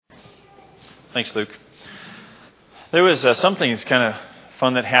Thanks, Luke. There was something that's kind of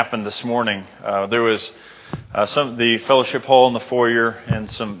fun that happened this morning. There was the fellowship hall in the foyer and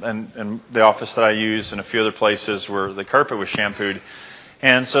the office that I use and a few other places where the carpet was shampooed.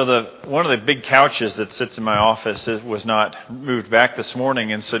 And so one of the big couches that sits in my office was not moved back this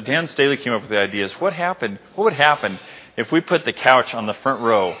morning. And so Dan Staley came up with the idea: what would happen if we put the couch on the front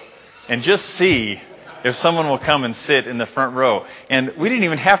row and just see if someone will come and sit in the front row? And we didn't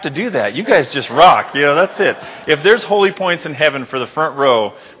even have to do that. You guys just rock. That's it. If there's holy points in heaven for the front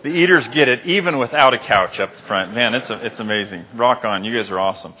row, the eaters get it even without a couch up front. Man, it's amazing. Rock on. You guys are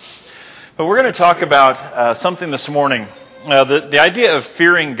awesome. But we're going to talk about something this morning, the idea of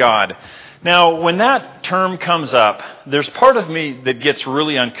fearing God. Now, when that term comes up, there's part of me that gets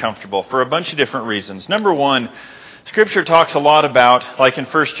really uncomfortable for a bunch of different reasons. Number one, Scripture talks a lot about, like in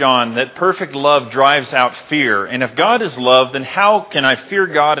 1 John, that perfect love drives out fear. And if God is love, then how can I fear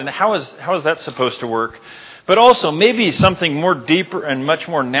God, and how is that supposed to work? But also, maybe something more deeper and much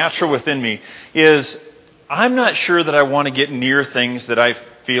more natural within me is I'm not sure that I want to get near things that I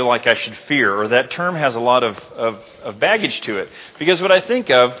feel like I should fear, or that term has a lot of baggage to it. Because what I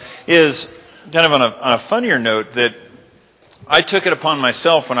think of is, kind of on a funnier note, that I took it upon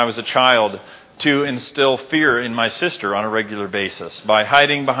myself when I was a child to instill fear in my sister on a regular basis by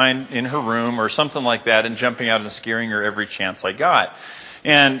hiding in her room or something like that and jumping out and scaring her every chance I got.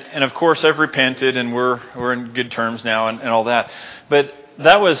 And of course I've repented and we're in good terms now and all that. But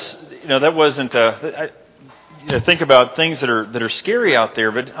that wasn't think about things that are scary out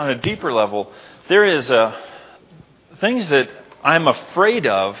there, but on a deeper level, there is things that I'm afraid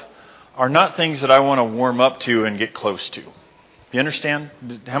of are not things that I want to warm up to and get close to. You understand?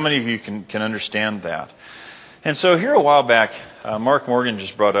 How many of you can understand that? And so here a while back, Mark Morgan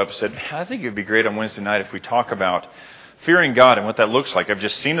just brought up, said, I think it would be great on Wednesday night if we talk about fearing God and what that looks like. I've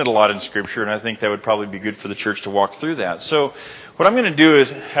just seen it a lot in Scripture, and I think that would probably be good for the church to walk through that. So what I'm going to do is,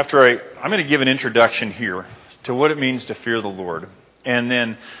 I'm going to give an introduction here to what it means to fear the Lord. And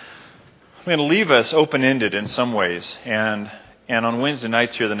then I'm going to leave us open-ended in some ways. And on Wednesday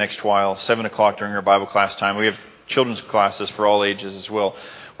nights here the next while, 7 o'clock during our Bible class time, we have children's classes for all ages as well.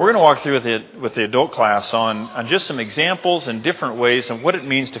 We're going to walk through with the adult class on just some examples and different ways of what it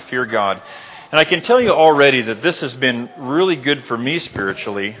means to fear God. And I can tell you already that this has been really good for me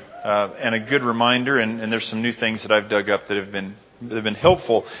spiritually, and a good reminder, and there's some new things that I've dug up that have been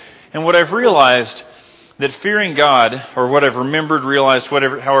helpful. And what I've realized, that fearing God, or what I've realized,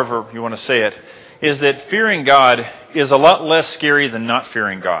 however you want to say it, is that fearing God is a lot less scary than not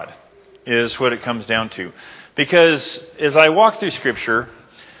fearing God, is what it comes down to. Because as I walk through Scripture,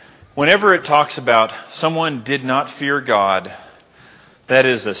 whenever it talks about someone did not fear God, that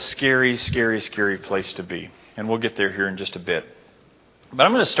is a scary, scary, scary place to be. And we'll get there here in just a bit. But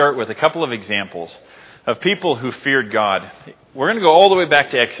I'm going to start with a couple of examples of people who feared God. We're going to go all the way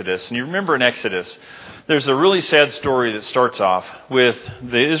back to Exodus. And you remember in Exodus, there's a really sad story that starts off with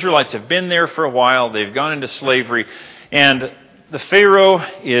the Israelites have been there for a while. They've gone into slavery. And the Pharaoh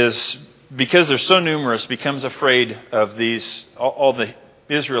is, because they're so numerous, becomes afraid of all the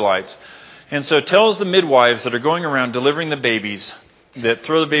Israelites. And so tells the midwives that are going around delivering the babies, that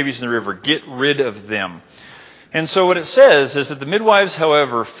throw the babies in the river, get rid of them. And so what it says is that the midwives,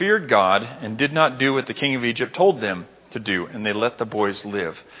 however, feared God and did not do what the king of Egypt told them to do, and they let the boys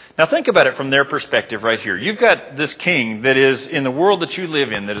live. Now think about it from their perspective right here. You've got this king that is in the world that you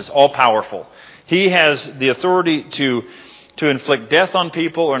live in that is all-powerful. He has the authority to inflict death on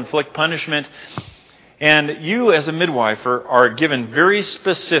people or inflict punishment. And you as a midwife are given very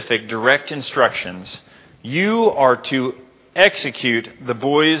specific, direct instructions. You are to execute the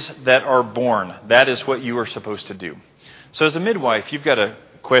boys that are born. That is what you are supposed to do. So as a midwife, you've got a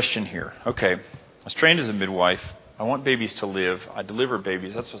question here. Okay, I was trained as a midwife. I want babies to live. I deliver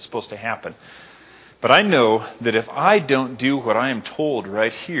babies. That's what's supposed to happen. But I know that if I don't do what I am told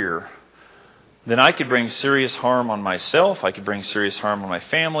right here, then I could bring serious harm on myself. I could bring serious harm on my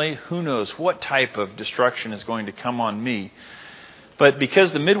family. Who knows what type of destruction is going to come on me. But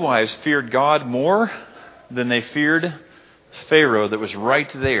because the midwives feared God more than they feared Pharaoh that was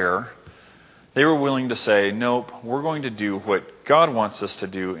right there, they were willing to say, nope, we're going to do what God wants us to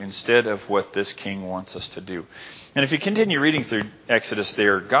do instead of what this king wants us to do. And if you continue reading through Exodus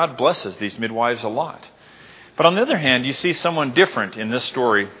there, God blesses these midwives a lot. But on the other hand, you see someone different in this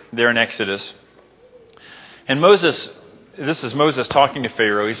story there in Exodus. And Moses, this is Moses talking to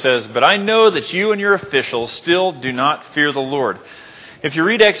Pharaoh. He says, but I know that you and your officials still do not fear the Lord. If you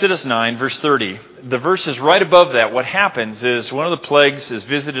read Exodus 9, verse 30, the verse is right above that. What happens is one of the plagues is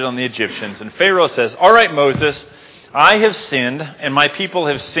visited on the Egyptians. And Pharaoh says, all right, Moses, I have sinned and my people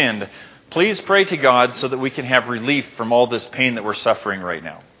have sinned. Please pray to God so that we can have relief from all this pain that we're suffering right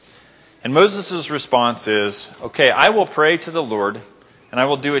now. And Moses' response is, okay, I will pray to the Lord, and I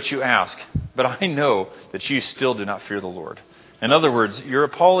will do what you ask. But I know that you still do not fear the Lord. In other words, your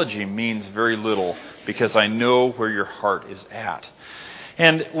apology means very little because I know where your heart is at.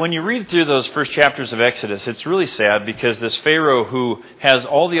 And when you read through those first chapters of Exodus, it's really sad because this Pharaoh who has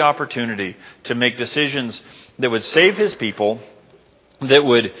all the opportunity to make decisions that would save his people, that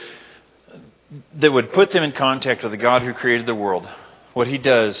would put them in contact with the God who created the world, what he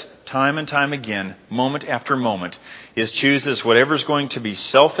does time and time again, moment after moment, is chooses whatever is going to be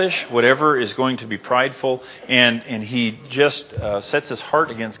selfish, whatever is going to be prideful, and he just sets his heart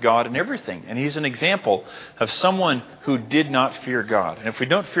against God and everything. And he's an example of someone who did not fear God. And if we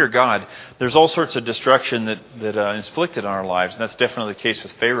don't fear God, there's all sorts of destruction that is inflicted on our lives, and that's definitely the case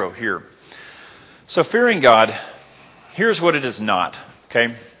with Pharaoh here. So fearing God, here's what it is not,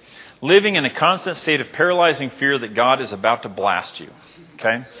 okay? Living in a constant state of paralyzing fear that God is about to blast you.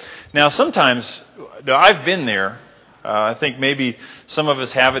 Okay? Now, sometimes, I've been there. I think maybe some of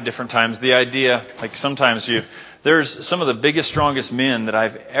us have at different times. The idea, like sometimes there's some of the biggest, strongest men that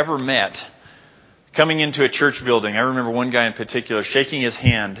I've ever met coming into a church building. I remember one guy in particular shaking his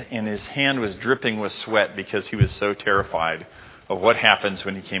hand, and his hand was dripping with sweat because he was so terrified of what happens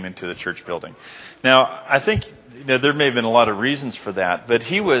when he came into the church building. Now, I think there may have been a lot of reasons for that, but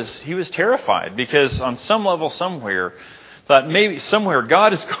he was terrified because on some level somewhere, thought maybe somewhere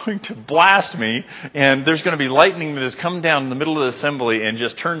God is going to blast me and there's going to be lightning that has come down in the middle of the assembly and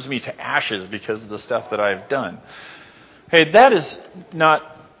just turns me to ashes because of the stuff that I've done. Okay, that is not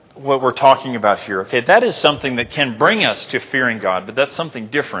what we're talking about here. Okay, that is something that can bring us to fearing God, but that's something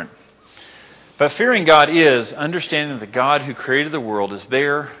different. But fearing God is understanding that the God who created the world is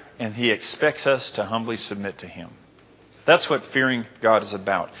there and he expects us to humbly submit to him. That's what fearing God is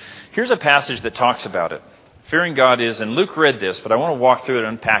about. Here's a passage that talks about it. Fearing God is, and Luke read this, but I want to walk through it and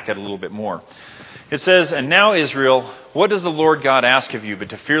unpack it a little bit more. It says, "And now, Israel, what does the Lord God ask of you but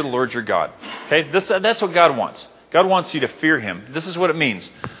to fear the Lord your God?" Okay, that's what God wants. God wants you to fear him. This is what it means.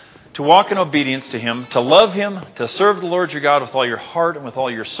 To walk in obedience to him, to love him, to serve the Lord your God with all your heart and with all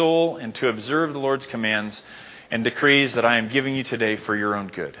your soul, and to observe the Lord's commands and decrees that I am giving you today for your own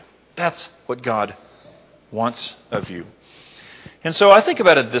good. That's what God wants of you. And so I think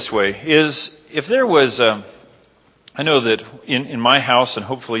about it this way, is if there was, I know that in my house, and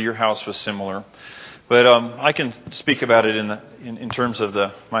hopefully your house was similar, but I can speak about it in terms of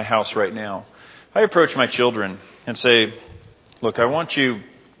my house right now. I approach my children and say, look, I want you,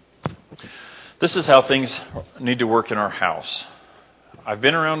 this is how things need to work in our house. I've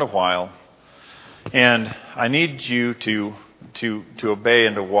been around a while, and I need you to obey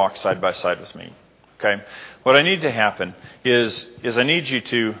and to walk side by side with me. Okay? What I need to happen is I need you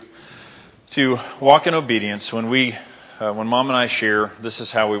to walk in obedience. When Mom and I share, this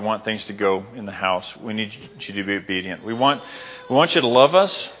is how we want things to go in the house. We need you to be obedient. We want you to love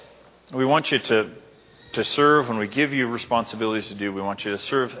us. We want you to serve. When we give you responsibilities to do, we want you to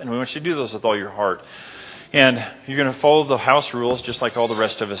serve, and we want you to do those with all your heart. And you're going to follow the house rules just like all the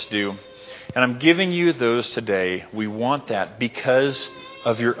rest of us do. And I'm giving you those today. We want that because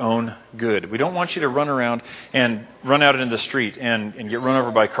of your own good. We don't want you to run around and run out into the street and get run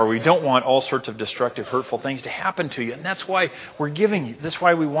over by a car. We don't want all sorts of destructive, hurtful things to happen to you. And that's why we're giving you. That's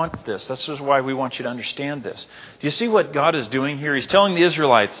why we want this. That's just why we want you to understand this. Do you see what God is doing here? He's telling the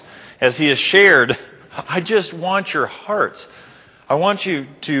Israelites, as he has shared, I just want your hearts. I want you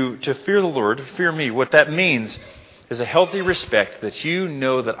to fear the Lord, fear me. What that means is a healthy respect that you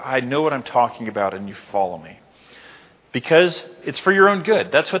know that I know what I'm talking about and you follow me. Because it's for your own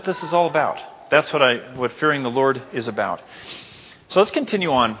good. That's what this is all about. That's what fearing the Lord is about. So let's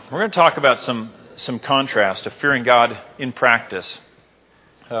continue on. We're going to talk about some contrast of fearing God in practice.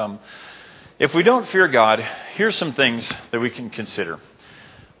 If we don't fear God, here's some things that we can consider.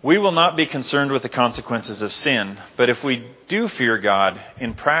 We will not be concerned with the consequences of sin, but if we do fear God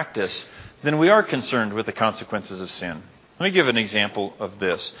in practice, then we are concerned with the consequences of sin. Let me give an example of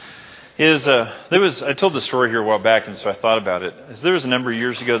this. I told the story here a while back, and so I thought about it. There was a number of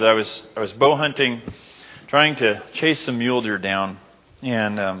years ago that I was bow hunting, trying to chase some mule deer down,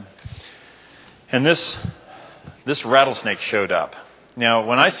 and this rattlesnake showed up. Now,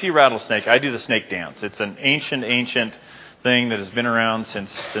 when I see rattlesnake, I do the snake dance. It's an ancient thing that has been around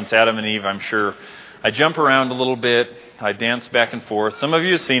since Adam and Eve, I'm sure. I jump around a little bit. I dance back and forth. Some of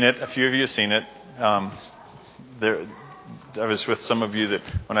you have seen it. A few of you have seen it. I was with some of you that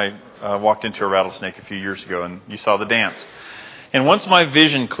when I walked into a rattlesnake a few years ago, and you saw the dance. And once my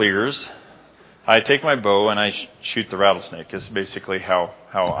vision clears, I take my bow and I shoot the rattlesnake is basically how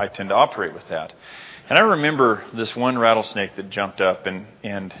I tend to operate with that. And I remember this one rattlesnake that jumped up and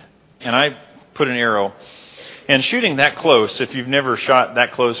I put an arrow. And shooting that close, if you've never shot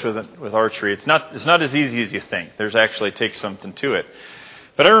that close with archery, it's not as easy as you think. It takes something to it.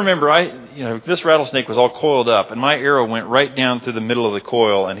 But I remember this rattlesnake was all coiled up, and my arrow went right down through the middle of the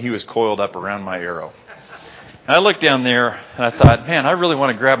coil, and he was coiled up around my arrow. And I looked down there, and I thought, man, I really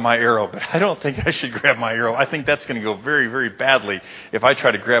want to grab my arrow, but I don't think I should grab my arrow. I think that's going to go very, very badly if I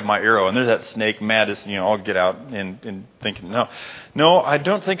try to grab my arrow. And there's that snake mad as, I'll get out and thinking, no, I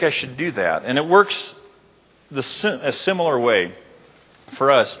don't think I should do that. And it works a similar way for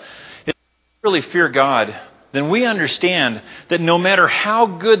us. If we really fear God, then we understand that no matter how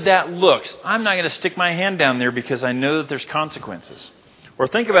good that looks, I'm not going to stick my hand down there because I know that there's consequences. Or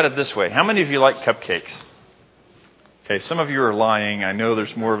think about it this way. How many of you like cupcakes? Okay, some of you are lying. I know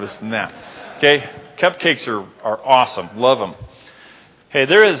there's more of us than that. Okay, cupcakes are awesome. Love them. Hey,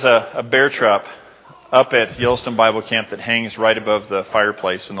 there is a bear trap up at Yellowstone Bible Camp that hangs right above the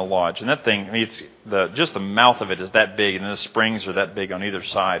fireplace in the lodge. And that thing, it's just the mouth of it is that big, and then the springs are that big on either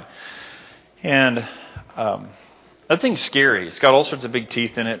side. And that thing's scary. It's got all sorts of big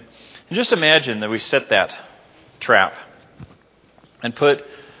teeth in it. And just imagine that we set that trap and put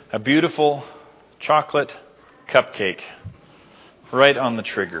a beautiful chocolate cupcake right on the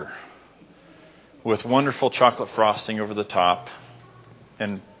trigger with wonderful chocolate frosting over the top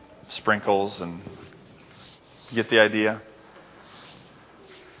and sprinkles, and you get the idea?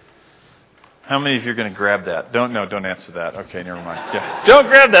 How many of you are going to grab that? Don't answer that. Okay, never mind. Yeah. Don't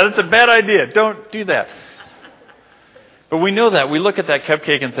grab that. It's a bad idea. Don't do that. But we know that. We look at that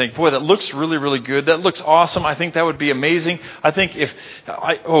cupcake and think, boy, that looks really, really good. That looks awesome. I think that would be amazing. I think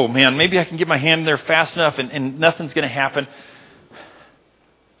maybe I can get my hand in there fast enough and nothing's going to happen.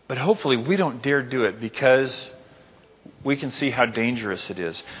 But hopefully we don't dare do it because we can see how dangerous it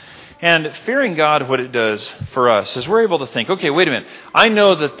is. And fearing God, what it does for us is we're able to think, okay, wait a minute. I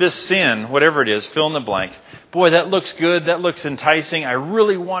know that this sin, whatever it is, fill in the blank. Boy, that looks good. That looks enticing. I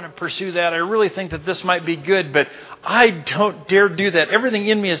really want to pursue that. I really think that this might be good, but I don't dare do that. Everything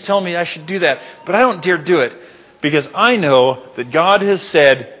in me is telling me I should do that, but I don't dare do it because I know that God has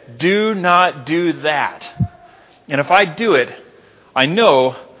said, do not do that. And if I do it, I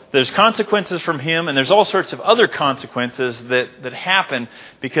know there's consequences from Him, and there's all sorts of other consequences that happen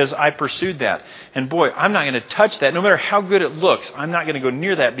because I pursued that. And boy, I'm not going to touch that. No matter how good it looks, I'm not going to go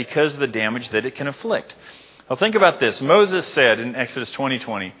near that because of the damage that it can inflict. Well, think about this. Moses said in Exodus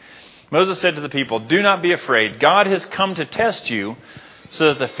 20:20, Moses said to the people, do not be afraid. God has come to test you so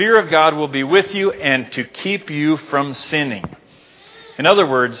that the fear of God will be with you and to keep you from sinning. In other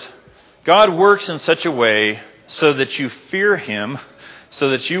words, God works in such a way so that you fear Him, so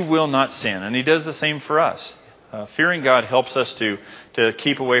that you will not sin. And He does the same for us. Fearing God helps us to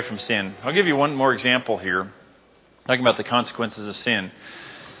keep away from sin. I'll give you one more example here, talking about the consequences of sin.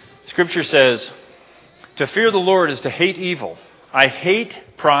 Scripture says, to fear the Lord is to hate evil. I hate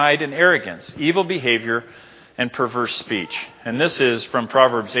pride and arrogance, evil behavior, and perverse speech. And this is from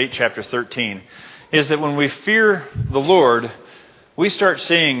Proverbs 8, chapter 13, is that when we fear the Lord, we start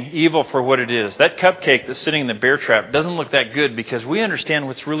seeing evil for what it is. That cupcake that's sitting in the bear trap doesn't look that good because we understand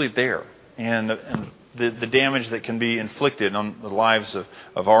what's really there and the damage that can be inflicted on the lives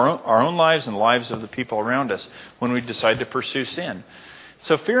of our own lives and the lives of the people around us when we decide to pursue sin.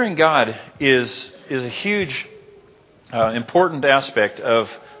 So fearing God is a huge, important aspect of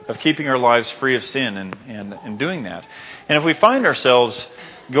keeping our lives free of sin and doing that. And if we find ourselves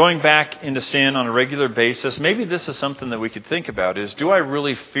going back into sin on a regular basis, maybe this is something that we could think about is, do I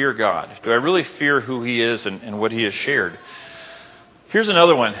really fear God? Do I really fear who He is and what He has shared? Here's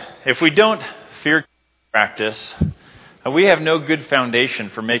another one. If we don't fear practice, we have no good foundation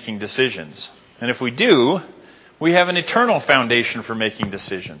for making decisions. And if we do, we have an eternal foundation for making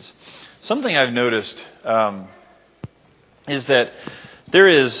decisions. Something I've noticed is that there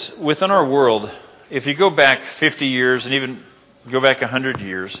is, within our world, if you go back 50 years and even go back 100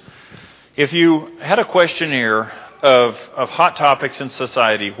 years, if you had a questionnaire of hot topics in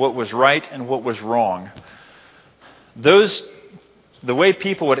society, what was right and what was wrong, the way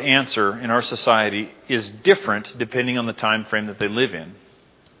people would answer in our society is different depending on the time frame that they live in.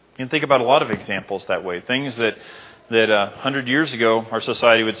 You can think about a lot of examples that way. Things that 100 years ago, our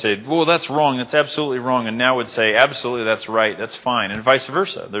society would say, well, that's wrong, that's absolutely wrong, and now would say, absolutely, that's right, that's fine, and vice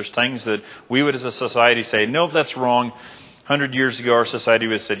versa. There's things that we would as a society say, no, that's wrong. 100 years ago, our society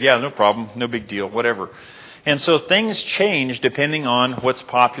would have said, yeah, no problem, no big deal, whatever. And so things change depending on what's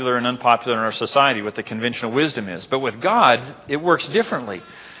popular and unpopular in our society, what the conventional wisdom is. But with God, it works differently.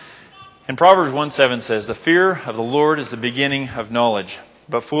 And Proverbs 1:7 says, "The fear of the Lord is the beginning of knowledge,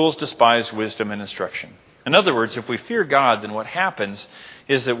 but fools despise wisdom and instruction." In other words, if we fear God, then what happens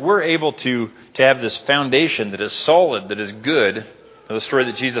is that we're able to have this foundation that is solid, that is good. The story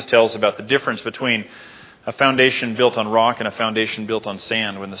that Jesus tells about the difference between a foundation built on rock and a foundation built on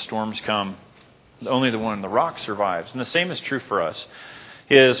sand. When the storms come, only the one on the rock survives. And the same is true for us,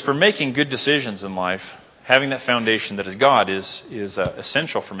 is for making good decisions in life. Having that foundation that is God is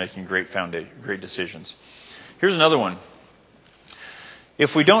essential for making great decisions. Here's another one.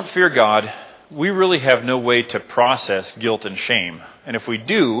 If we don't fear God, we really have no way to process guilt and shame. And if we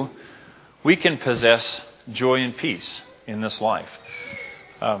do, we can possess joy and peace in this life.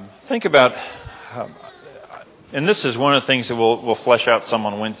 Think about, and this is one of the things that we'll flesh out some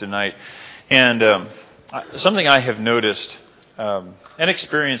on Wednesday night. And something I have noticed and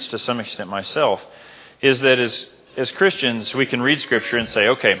experienced to some extent myself is that as Christians, we can read Scripture and say,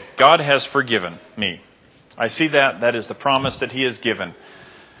 okay, God has forgiven me. I see that. That is the promise that He has given.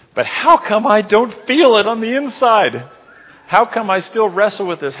 But how come I don't feel it on the inside? How come I still wrestle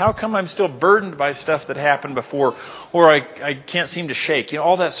with this? How come I'm still burdened by stuff that happened before? Or I can't seem to shake?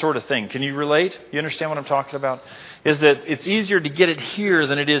 All that sort of thing. Can you relate? You understand what I'm talking about? Is that it's easier to get it here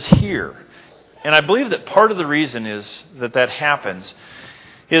than it is here. And I believe that part of the reason is that happens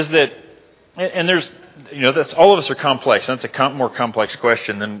is that, and there's, that's all of us are complex. That's a more complex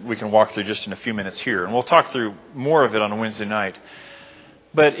question than we can walk through just in a few minutes here. And we'll talk through more of it on a Wednesday night.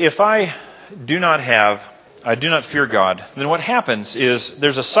 But if I do not fear God, then what happens is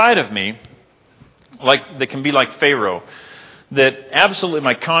there's a side of me that can be like Pharaoh, that absolutely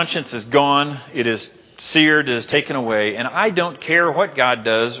my conscience is gone, it is seared, it is taken away, and I don't care what God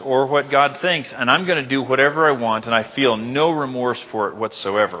does or what God thinks, and I'm going to do whatever I want, and I feel no remorse for it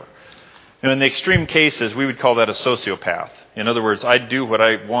whatsoever. In the extreme cases, we would call that a sociopath. In other words, I do what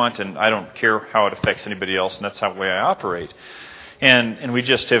I want, and I don't care how it affects anybody else, and that's the way I operate. And we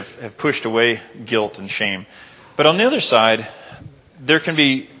just have pushed away guilt and shame. But on the other side, there can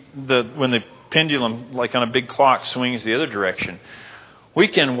be when the pendulum, like on a big clock, swings the other direction, we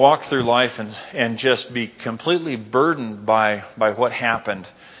can walk through life and just be completely burdened by what happened,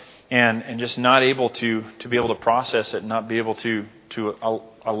 and just not able to be able to process it, not be able to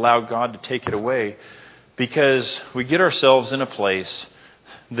allow God to take it away, because we get ourselves in a place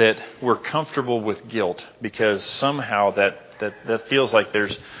that we're comfortable with guilt, because somehow that feels like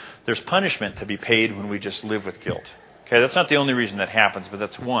there's punishment to be paid when we just live with guilt. Okay, that's not the only reason that happens, but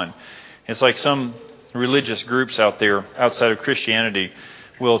that's one. It's like some religious groups out there outside of Christianity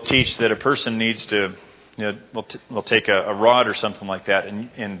will teach that a person needs to, will take a rod or something like that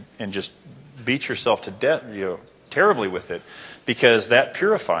and just beat yourself to death, terribly with it, because that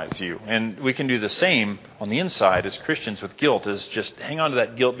purifies you. And we can do the same on the inside as Christians with guilt, is just hang on to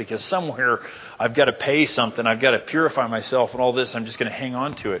that guilt because somewhere I've got to pay something, I've got to purify myself and all this, I'm just going to hang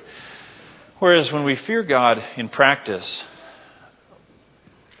on to it. Whereas when we fear God in practice,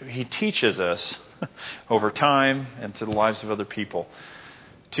 He teaches us over time and to the lives of other people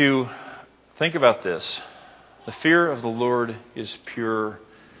to think about this. The fear of the Lord is pure,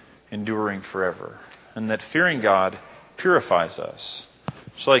 enduring forever. And that fearing God purifies us.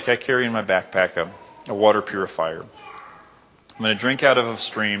 It's like I carry in my backpack a water purifier. I'm going to drink out of a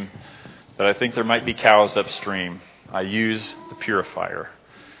stream that I think there might be cows upstream. I use the purifier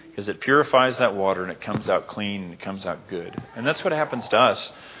because it purifies that water and it comes out clean and it comes out good. And that's what happens to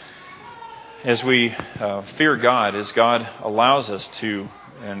us as we fear God, as God allows us to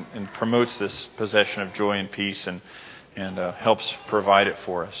and promotes this possession of joy and peace and helps provide it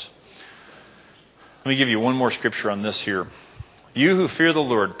for us. Let me give you one more scripture on this here. You who fear the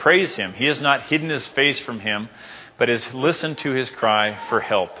Lord, praise Him. He has not hidden His face from him, but has listened to his cry for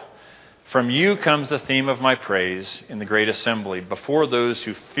help. From you comes the theme of my praise in the great assembly. Before those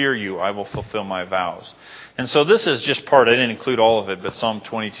who fear you, I will fulfill my vows. And so this is just part, I didn't include all of it, but Psalm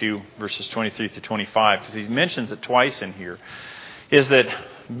 22, verses 23 through 25, because he mentions it twice in here, is that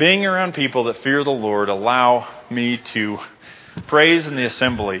being around people that fear the Lord allow me to praise in the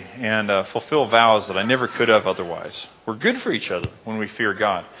assembly and fulfill vows that I never could have otherwise. We're good for each other when we fear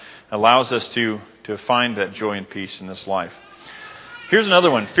God. It allows us to find that joy and peace in this life. Here's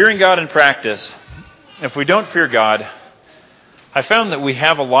another one. Fearing God in practice. If we don't fear God, I found that we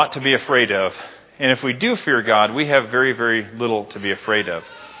have a lot to be afraid of. And if we do fear God, we have very, very little to be afraid of.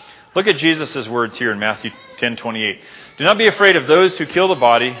 Look at Jesus' words here in Matthew 10:28. Do not be afraid of those who kill the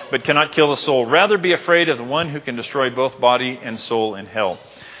body, but cannot kill the soul. Rather be afraid of the one who can destroy both body and soul in hell.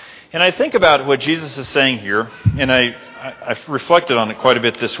 And I think about what Jesus is saying here, and I've reflected on it quite a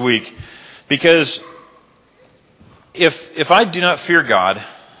bit this week, because if I do not fear God,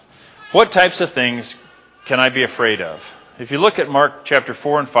 What types of things can I be afraid of? If you look at Mark chapter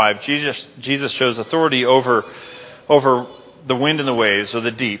 4 and 5, Jesus shows authority over the wind and the waves, or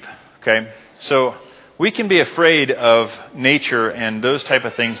the deep. Okay? So we can be afraid of nature and those type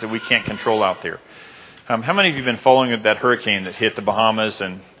of things that we can't control out there. How many of you have been following that hurricane that hit the Bahamas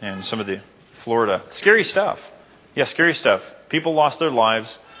and some of the Florida? Scary stuff. Yeah, scary stuff. People lost their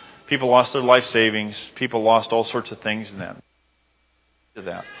lives. People lost their life savings. People lost all sorts of things in that.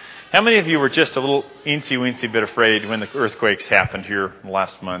 How many of you were just a little eensy-weensy bit afraid when the earthquakes happened here in the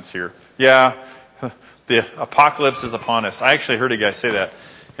last months here? Yeah, the apocalypse is upon us. I actually heard a guy say that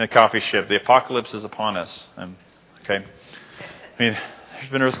in a coffee shop. The apocalypse is upon us. Okay. I mean, there's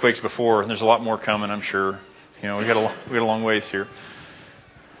been earthquakes before, and there's a lot more coming, I'm sure. We got a long ways here.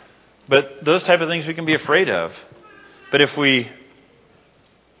 But those type of things we can be afraid of. But if we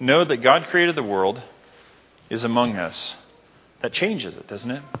know that God created the world, is among us, that changes it, doesn't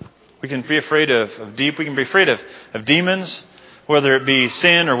it? We can be afraid of deep. We can be afraid of demons, whether it be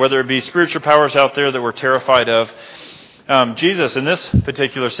sin or whether it be spiritual powers out there that we're terrified of. Jesus, in this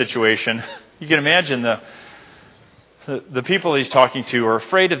particular situation, you can imagine the people he's talking to are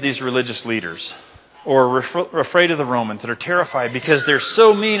afraid of these religious leaders, or afraid of the Romans, that are terrified because they're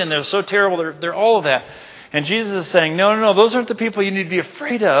so mean and they're so terrible. They're all of that. And Jesus is saying, no, those aren't the people you need to be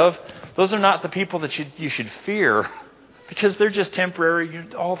afraid of. Those are not the people that you should fear, because they're just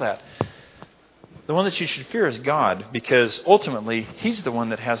temporary, all that. The one that you should fear is God, because ultimately He's the one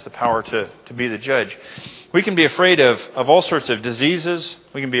that has the power to be the judge. We can be afraid of all sorts of diseases.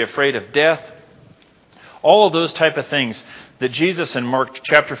 We can be afraid of death. All of those type of things that Jesus in Mark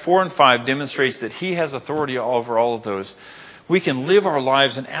chapter 4 and 5 demonstrates that He has authority over all of those. We can live our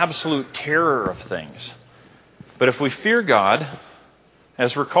lives in absolute terror of things. But if we fear God,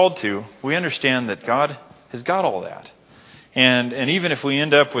 as we're called to, we understand that God has got all that. And even if we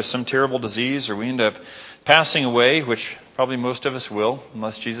end up with some terrible disease, or we end up passing away, which probably most of us will,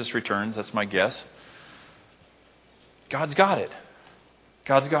 unless Jesus returns, that's my guess, God's got it.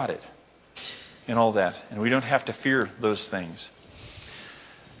 God's got it. And all that. And we don't have to fear those things.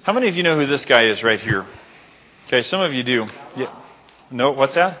 How many of you know who this guy is right here? Okay, some of you do. Yeah. No,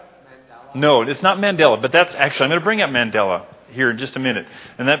 what's that? Mandela. No, it's not Mandela, but that's actually, I'm going to bring up Mandela here in just a minute.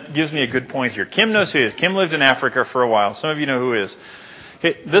 And that gives me a good point here. Kim knows who he is. Kim lived in Africa for a while. Some of you know who he is.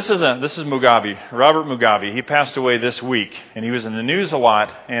 This is Mugabe, Robert Mugabe. He passed away this week, and he was in the news a lot,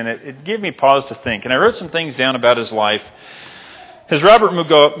 and it gave me pause to think. And I wrote some things down about his life. His Robert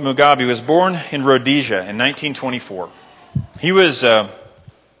Mugabe was born in Rhodesia in 1924. He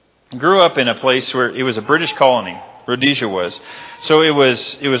grew up in a place where it was a British colony. Rhodesia was. So it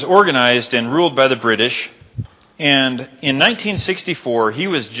was organized and ruled by the British. And in 1964, he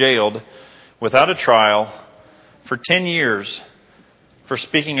was jailed without a trial for 10 years for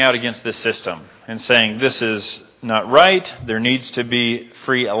speaking out against this system and saying this is not right. There needs to be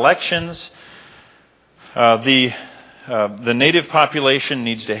free elections. The native population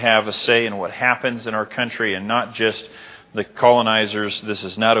needs to have a say in what happens in our country, and not just the colonizers. This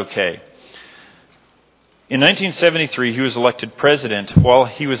is not okay. In 1973, he was elected president while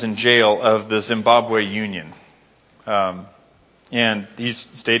he was in jail of the Zimbabwe Union. And he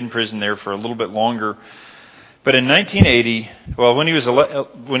stayed in prison there for a little bit longer. But in 1980, when he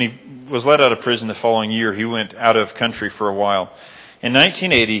was let out of prison the following year, he went out of country for a while. In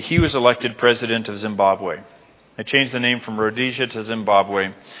 1980, he was elected president of Zimbabwe. They changed the name from Rhodesia to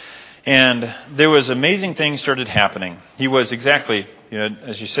Zimbabwe. And there was amazing things started happening. He was exactly,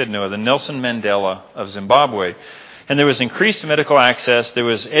 as you said, Noah, the Nelson Mandela of Zimbabwe. And there was increased medical access. There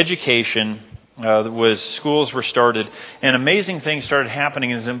was education. Schools were started, and amazing things started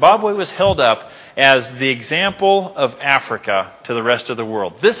happening. And Zimbabwe was held up as the example of Africa to the rest of the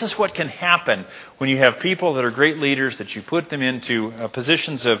world. This is what can happen when you have people that are great leaders, that you put them into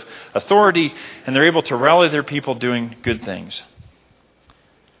positions of authority, and they're able to rally their people doing good things.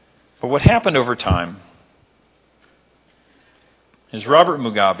 But what happened over time is Robert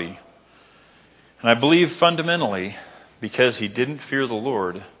Mugabe, and I believe fundamentally because he didn't fear the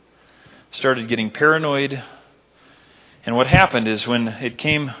Lord, started getting paranoid. And what happened is, when it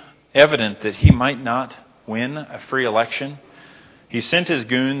came evident that he might not win a free election, he sent his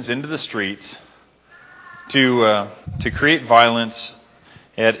goons into the streets to create violence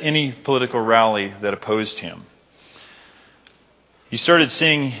at any political rally that opposed him. He started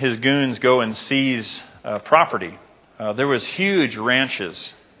seeing his goons go and seize property. There was huge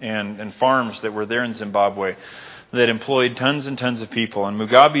ranches and farms that were there in Zimbabwe that employed tons and tons of people. And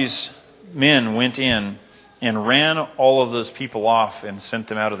Mugabe's men went in and ran all of those people off and sent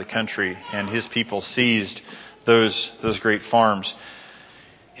them out of the country, and his people seized those great farms.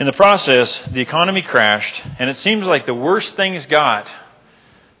 In the process, the economy crashed, and it seems like the worse things got,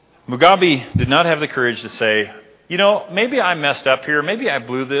 Mugabe did not have the courage to say, maybe I messed up here, maybe I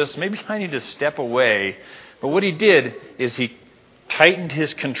blew this, maybe I need to step away. But what he did is he tightened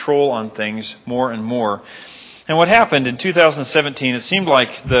his control on things more and more. And what happened in 2017, it seemed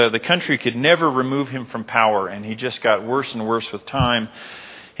like the country could never remove him from power, and he just got worse and worse with time.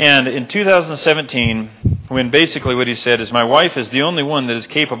 And in 2017, when basically what he said is, my wife is the only one that is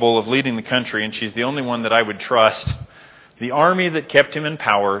capable of leading the country, and she's the only one that I would trust, the army that kept him in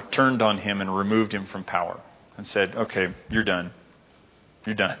power turned on him and removed him from power and said, okay, you're done.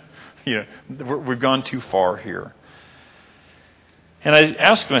 You're done. We've gone too far here. And I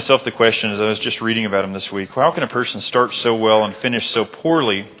asked myself the question as I was just reading about him this week, how can a person start so well and finish so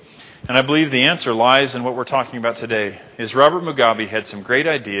poorly? And I believe the answer lies in what we're talking about today, is Robert Mugabe had some great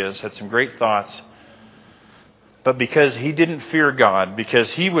ideas, had some great thoughts, but because he didn't fear God,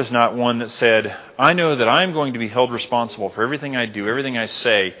 because he was not one that said, I know that I'm going to be held responsible for everything I do, everything I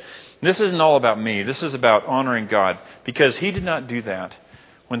say. This isn't all about me. This is about honoring God. Because he did not do that,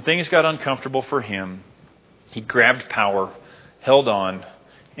 when things got uncomfortable for him, he grabbed power, held on,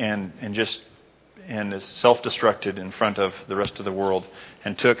 and is self-destructed in front of the rest of the world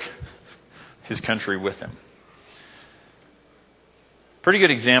and took his country with him. Pretty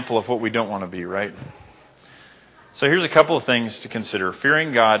good example of what we don't want to be, right? So here's a couple of things to consider.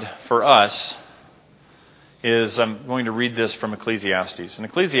 Fearing God for us is, I'm going to read this from Ecclesiastes. And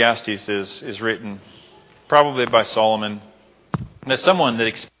Ecclesiastes is written probably by Solomon. And as someone that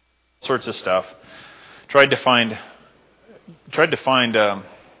experienced all sorts of stuff, tried to find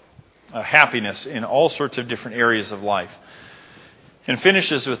happiness in all sorts of different areas of life. And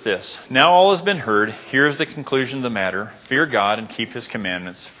finishes with this. Now all has been heard. Here is the conclusion of the matter. Fear God and keep His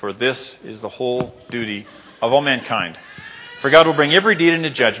commandments, for this is the whole duty of all mankind. For God will bring every deed into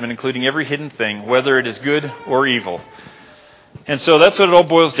judgment, including every hidden thing, whether it is good or evil. And so that's what it all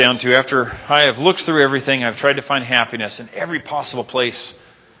boils down to. After I have looked through everything, I've tried to find happiness in every possible place.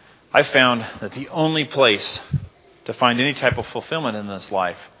 I found that the only place to find any type of fulfillment in this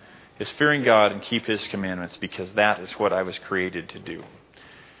life is fearing God and keep His commandments, because that is what I was created to do.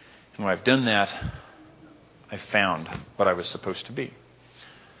 And when I've done that, I found what I was supposed to be.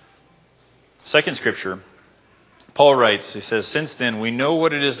 Second scripture, Paul writes, he says, since then we know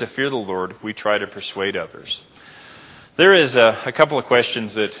what it is to fear the Lord, we try to persuade others. There is a couple of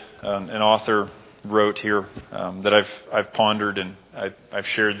questions that an author wrote here that I've pondered, and I've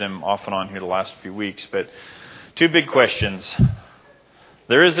shared them off and on here the last few weeks. But two big questions.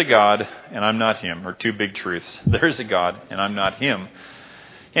 There is a God, and I'm not Him. Or two big truths. There is a God, and I'm not Him.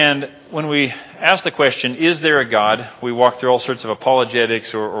 And when we ask the question, is there a God? We walk through all sorts of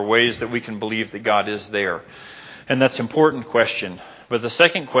apologetics or ways that we can believe that God is there. And that's an important question. But the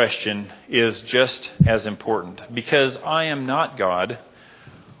second question is just as important. Because I am not God,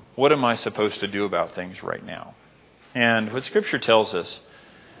 what am I supposed to do about things right now? And what Scripture tells us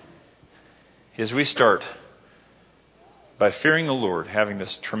is we start by fearing the Lord, having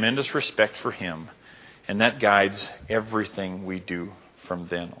this tremendous respect for Him, and that guides everything we do from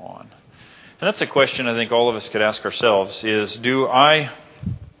then on. And that's a question I think all of us could ask ourselves is,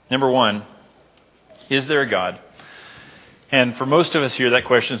 number one, is there a God? And for most of us here, that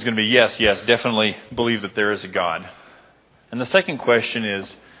question is going to be yes, definitely believe that there is a God. And the second question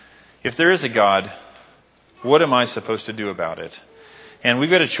is, if there is a God, what am I supposed to do about it? And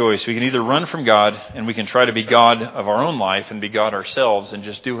we've got a choice. We can either run from God and we can try to be God of our own life and be God ourselves and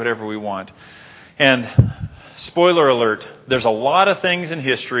just do whatever we want. And spoiler alert, there's a lot of things in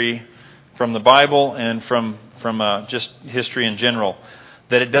history from the Bible and from just history in general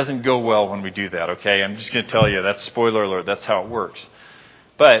that it doesn't go well when we do that, okay? I'm just going to tell you, that's spoiler alert. That's how it works.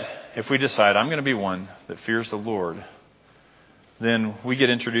 But if we decide I'm going to be one that fears the Lord, then we get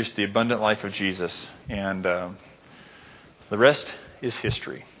introduced to the abundant life of Jesus. And the rest is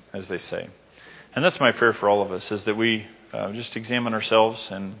history, as they say. And that's my prayer for all of us, is that we just examine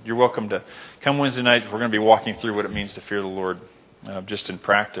ourselves. And you're welcome to come Wednesday night. We're going to be walking through what it means to fear the Lord just in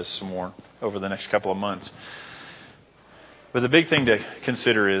practice some more over the next couple of months. But the big thing to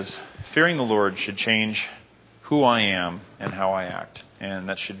consider is fearing the Lord should change who I am and how I act. And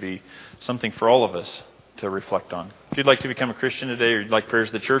that should be something for all of us to reflect on. If you'd like to become a Christian today, or you'd like prayers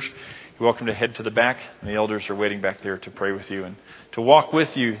of the church, you're welcome to head to the back. And the elders are waiting back there to pray with you and to walk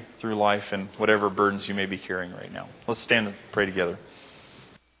with you through life and whatever burdens you may be carrying right now. Let's stand and pray together.